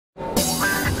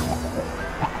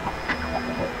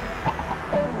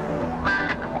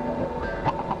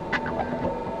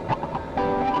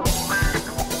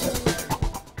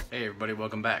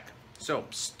welcome back. So,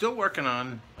 still working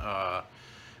on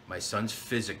my son's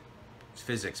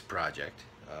physics project.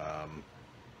 Of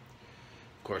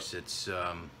course, it's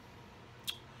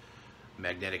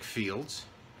magnetic fields,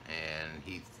 and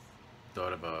he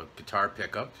thought of a guitar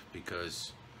pickup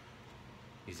because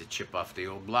he's a chip off the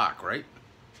old block, right?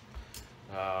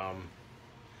 The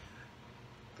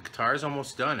guitar is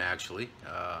almost done, actually.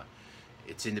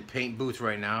 It's in the paint booth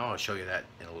right now. I'll show you that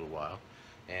in a little while.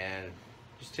 And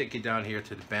just take you down here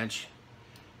to the bench,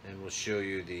 and we'll show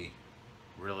you the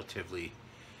relatively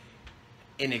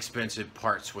inexpensive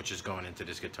parts which is going into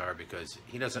this guitar, because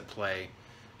he doesn't play.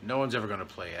 No one's ever going to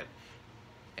play it,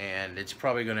 and it's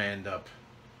probably going to end up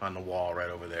on the wall right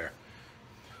over there,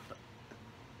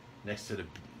 next to the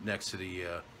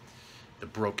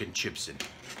broken Chipson.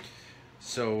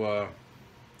 So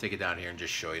take it down here and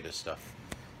just show you this stuff.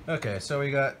 Okay, so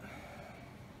we got,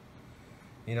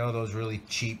 you know, those really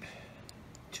cheap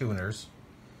tuners.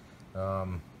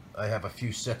 I have a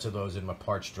few sets of those in my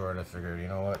parts drawer, and I figured, you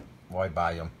know what, why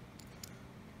buy them?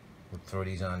 We'll throw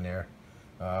these on there.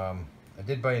 I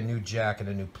did buy a new jack and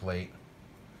a new plate,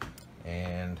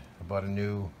 and I bought a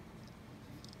new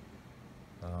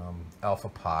alpha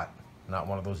pot, not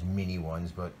one of those mini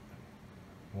ones, but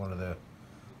one of the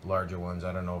larger ones.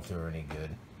 I don't know if they're any good.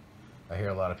 I hear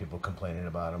a lot of people complaining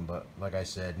about them, but like I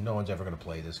said, no one's ever going to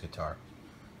play this guitar.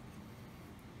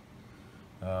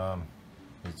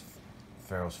 It's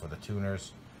ferrules for the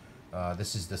tuners.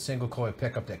 This is the single coil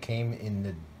pickup that came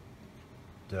in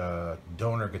the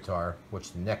donor guitar,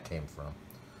 which the neck came from.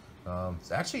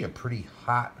 It's actually a pretty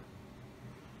hot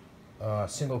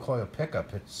single coil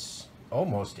pickup. It's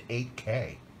almost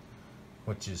 8K,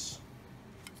 which is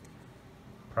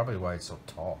probably why it's so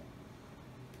tall.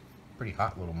 Pretty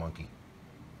hot little monkey.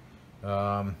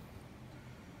 Got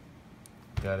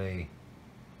a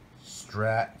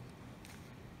Strat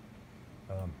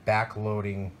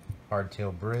back-loading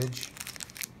hardtail bridge.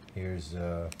 Here's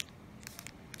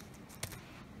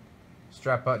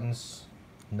strap buttons,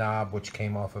 knob, which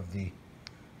came off of the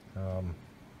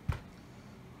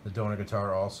donor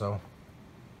guitar also.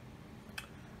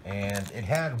 And it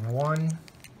had one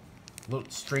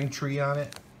little string tree on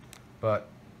it, but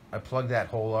I plugged that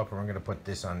hole up, and we're going to put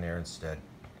this on there instead.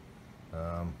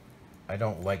 I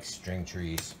don't like string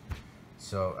trees,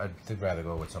 so I'd rather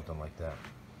go with something like that.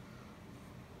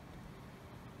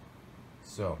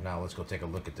 So now let's go take a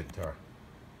look at the guitar.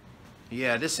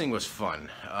 Yeah, this thing was fun.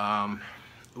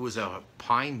 It was a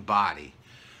pine body,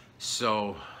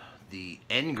 so the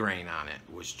end grain on it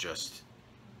was just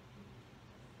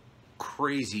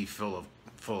crazy full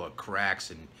of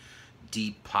cracks and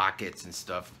deep pockets and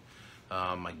stuff.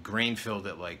 I grain filled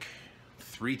it like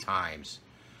 3 times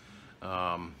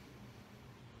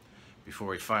before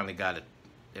we finally got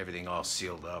everything all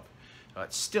sealed up.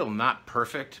 It's still not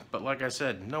perfect, but like I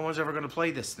said, no one's ever going to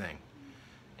play this thing.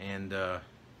 And to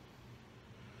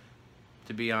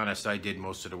be honest, I did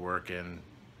most of the work, and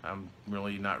I'm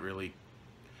really not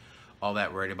all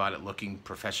that worried about it looking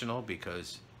professional,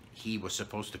 because he was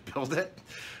supposed to build it.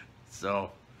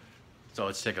 So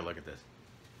let's take a look at this.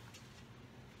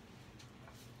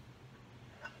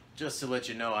 Just to let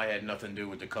you know, I had nothing to do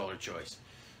with the color choice.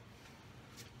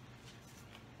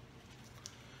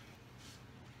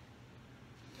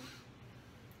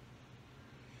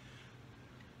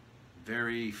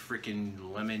 Very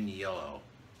freaking lemon yellow.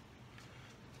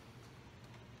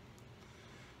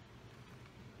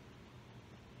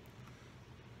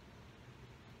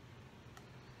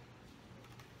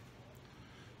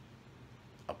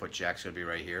 Output jack's gonna be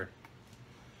right here.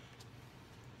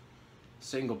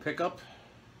 Single pickup.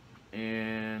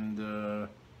 And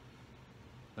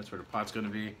that's where the pot's going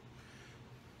to be.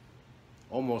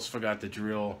 Almost forgot to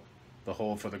drill the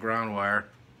hole for the ground wire.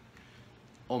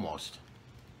 Almost.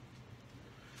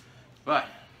 But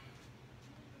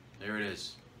there it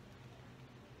is.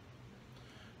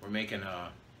 We're making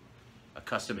a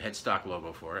custom headstock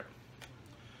logo for it.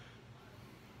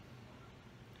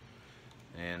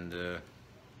 And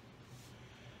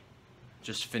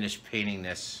just finished painting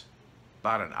this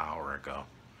about an hour ago.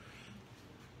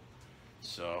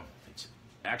 So it's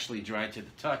actually dried to the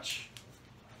touch.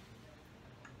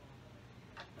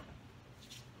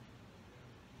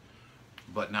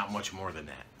 But not much more than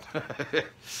that.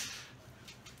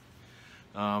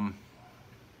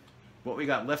 What we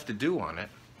got left to do on it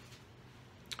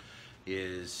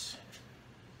is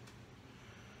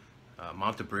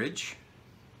mount the bridge.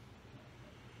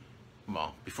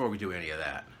 Well, before we do any of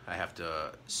that, I have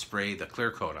to spray the clear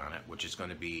coat on it, which is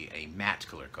going to be a matte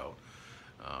clear coat.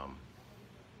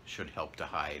 Should help to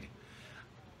hide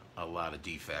a lot of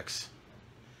defects,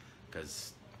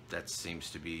 because that seems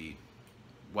to be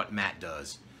what Matt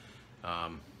does.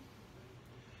 And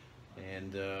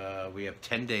we have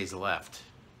 10 days left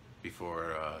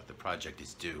before the project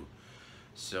is due.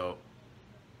 So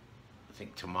I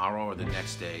think tomorrow or the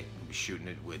next day we'll be shooting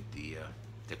it with the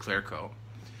clear coat,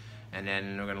 and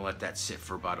then we're gonna let that sit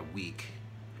for about a week,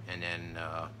 and then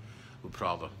we'll put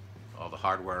all the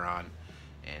hardware on,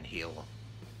 and he'll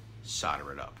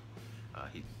solder it up.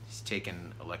 He's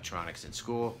taken electronics in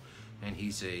school, and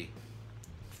he's a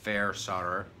fair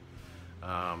solderer.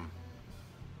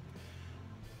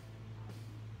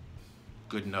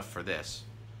 Good enough for this.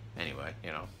 Anyway,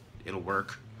 you know, it'll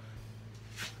work.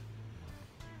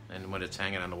 And when it's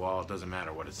hanging on the wall, it doesn't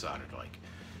matter what it's soldered like.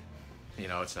 You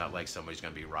know, it's not like somebody's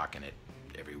gonna be rocking it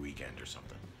every weekend or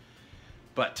something.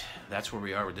 But that's where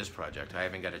we are with this project. I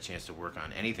haven't got a chance to work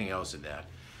on anything else in that.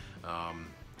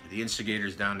 The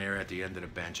instigator's down there at the end of the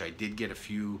bench. I did get a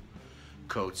few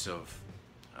coats of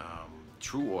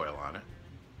True Oil on it,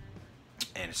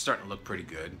 and it's starting to look pretty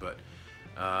good, but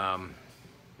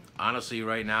honestly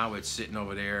right now it's sitting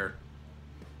over there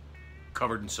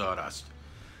covered in sawdust,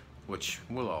 which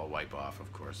we'll all wipe off,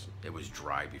 of course. It was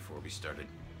dry before we started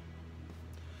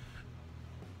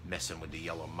messing with the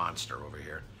yellow monster over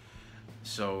here.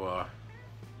 So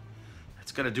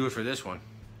that's gonna do it for this one,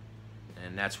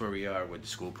 and that's where we are with the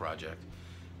school project.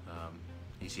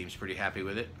 He seems pretty happy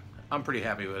with it. I'm pretty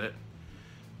happy with it.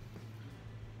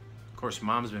 Of course,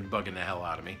 Mom's been bugging the hell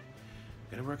out of me.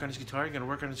 Gonna work on his guitar? You gonna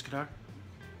work on his guitar?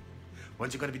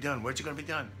 When's it gonna be done? When's it gonna be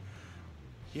done?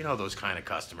 You know those kind of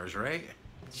customers, right?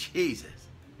 Jesus.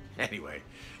 Anyway,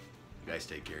 you guys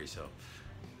take care of yourself.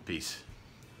 Peace.